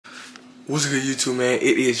What's good, YouTube, man?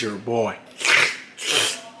 It is your boy,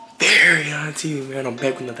 Very on TV, man. I'm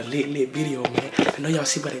back with another lit video, man. I know y'all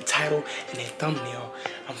see by the title and the thumbnail,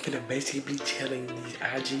 I'm finna basically be telling these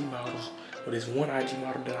IG models, or this one IG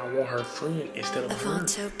model, that I want her friend instead of her.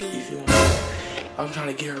 You feel me? I'm trying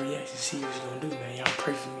to get her reaction, see what she's gonna do, man. Y'all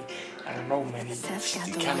pray for me. I don't know, man. She's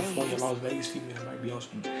in California, Las Vegas female, that might be on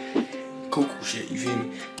some cool shit, you feel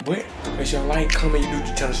me? But make sure y'all like, comment, you do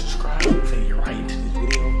the channel, subscribe. I'm finna get right into this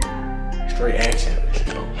video. Straight action. Let's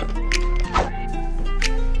go.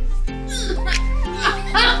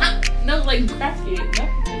 No, like crack it. No.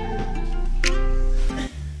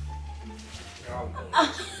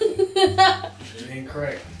 It ain't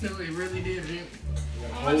crack. No, it really didn't.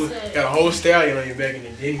 Got a whole stallion on your back and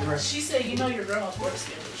it didn't crack. She said, you know your grandma's work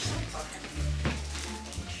schedule.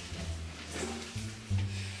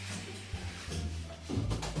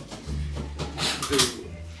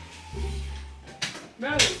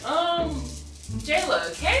 Bro,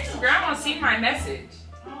 Jayla, can't your grandma see my message?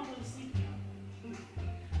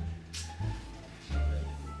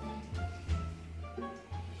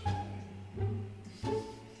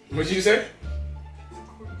 What you say?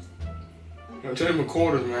 I'm telling them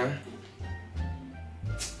quarters, man.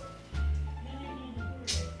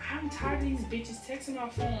 I'm tired of these bitches texting my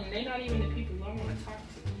phone. They not even the people I want to talk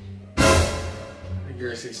to. The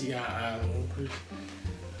girl said she got eyes on one person.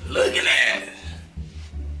 Looking at it.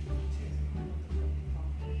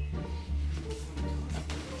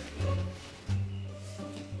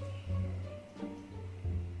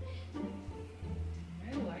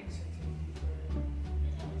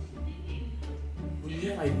 You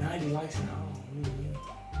had like 90 likes and all.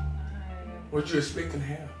 What you expecting to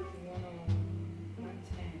have?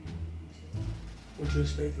 110. What you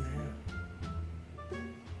expecting to have?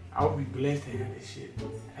 I would be blessed to have this shit.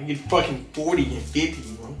 I get fucking 40 and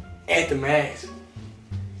 50, bro. At the max. It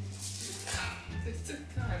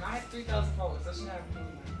took time. I had 3,000 followers. I should have more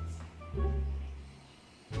likes.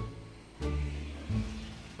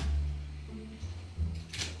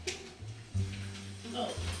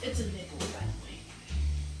 Oh, it's a nickel, by the way.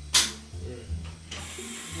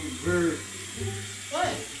 What?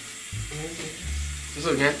 What's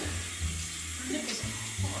up, gang? Nickels.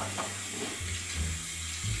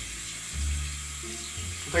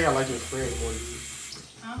 I think I like your friend more than you.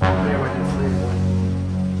 Huh? I think I like your friend more than you.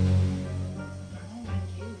 I don't like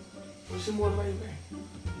you. What's your more laid back?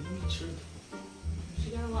 You true. She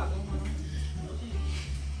got a lot going on.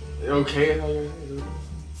 Okay. Okay, that's all you're saying.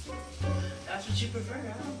 That's what you prefer,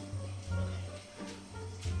 huh?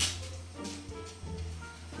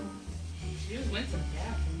 You went to the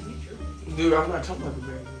bathroom. You true. Dude, I'm not talking about the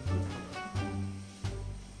back.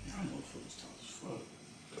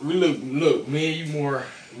 We look, me and you more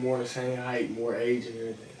the same height, more age and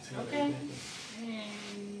everything. Okay.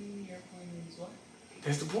 And your point is what?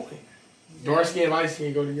 That's the point. Dark skin and light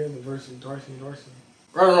skin go together versus dark skin, dark skin.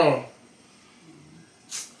 Right or wrong?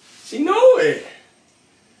 She know it.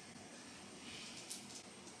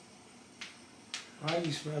 Why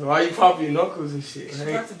you smell? Why you pop your knuckles and shit? She's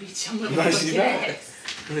about to beat your No, she not. ass.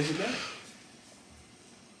 No, she not.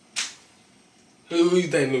 Who you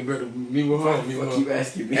think look better? Me with her? Me with her? Keep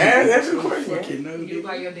asking me. That's a question. Fucking no. You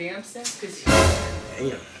by your damn self? Cause Damn.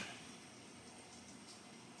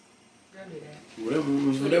 don't do that.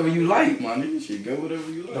 Whatever you like, my nigga. Shit, go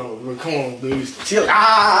whatever you like. No, but come on, dude. Chill.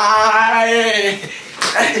 Ah, yeah.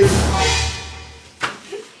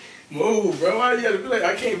 Move, bro. Why you gotta be like,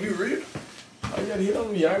 I can't be real? Why you gotta hit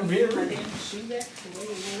on me? I'm being My real. damn shoe back.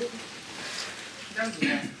 Don't do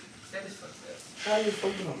that. That is fucked up. How you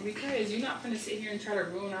fucking up? Because you're not gonna sit here and try to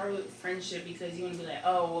ruin our friendship because you wanna be like,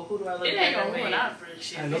 oh, well, who do I look It like? ain't gonna ruin our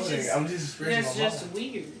friendship. I know It's that. just- I'm just expressing That's my just mind.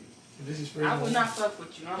 weird. This is expressing I my would mind. not fuck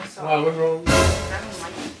with you. I'm Why? sorry. What's wrong? I don't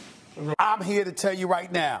like it. I'm here to tell you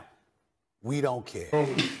right now, we don't care. What's wrong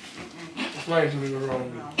with you? Explain to me what's wrong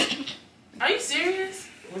with me. Are you serious?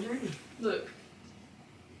 What do you mean? Look.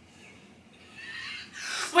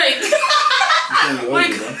 Wait. You saying you Wait.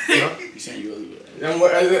 ugly, bro? Huh? You saying you ugly, bro?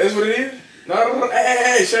 That's what it is? No,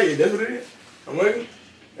 hey, show you. That's what it is? I'm ugly?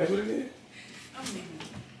 That's what it is?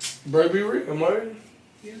 Bro, be real. I'm ugly?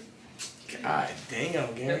 Yeah. God damn,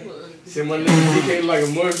 That gang. look ugly. Said my nigga, he came like a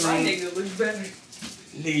My mushroom. nigga looks better.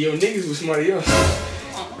 Nigga, your niggas was somebody else.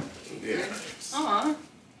 Yeah.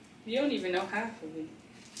 You don't even know half of it.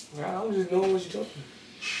 Well, I'm just knowing what you're talking.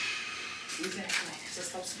 Exactly. So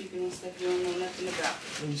stop speaking on stuff you don't know nothing about.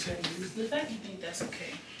 What you saying, dude? The fact you think that's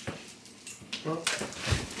okay. Huh?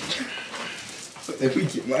 If we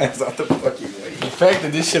get my ass out the fucking way. The fact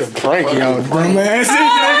that this shit a prank, y'all dumb ass.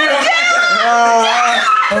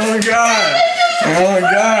 Oh my god. Oh my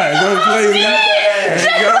god. Don't play with me. Oh my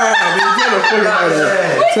god.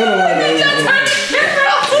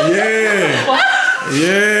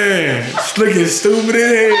 Yeah. It's looking stupid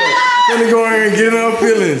as hell. Let me go ahead and get in her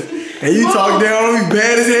feelings. And you talk down on me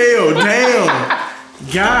bad as hell. Damn.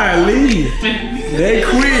 Golly. That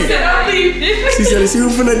quick. She said she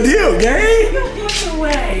was finna deal, gang.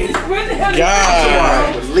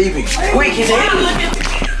 God. Leaving quick as hell.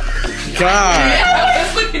 God.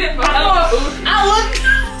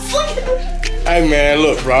 Hey man,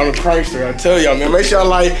 look, bro, I'm a prankster. I tell y'all, man, make sure y'all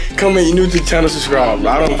like, comment, you new to the channel, subscribe. Bro.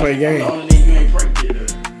 I don't play games.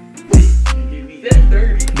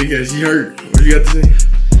 Because she hurt. What you got to say?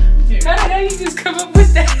 How the hell you just come up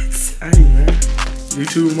with that? Hey man, you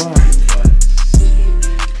too mine.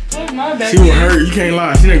 She was hurt, you can't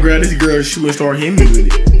lie. She done grabbed this girl's shoe and started hitting me with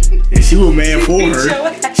it. And she was mad for her.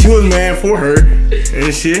 She was mad for her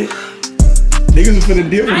and shit. Niggas was finna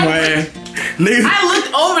dip with my ass. Niggas. I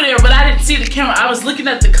looked over there, but I didn't see the camera. I was looking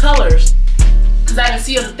at the colors. Because I didn't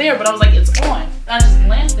see it there, but I was like, it's on. I just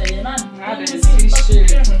glanced at it and I didn't see shit.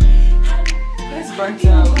 That's burnt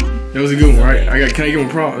out. That was a good one, right? Can I give him a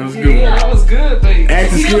prop? That was a good one. Yeah, that was good, but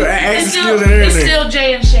acting skills and everything. It's still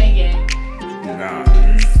Jay and Shane gang.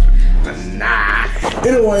 Nah.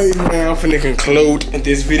 Anyways, man, I'm finna conclude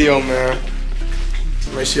this video, man.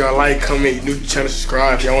 Make sure y'all like, comment, new to the channel,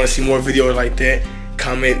 subscribe. If y'all want to see more videos like that,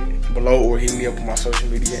 comment below or hit me up on my social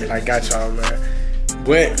media. And I got y'all, man.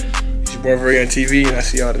 But it's your boy Ray on TV, and I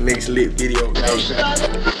see y'all the next lit video.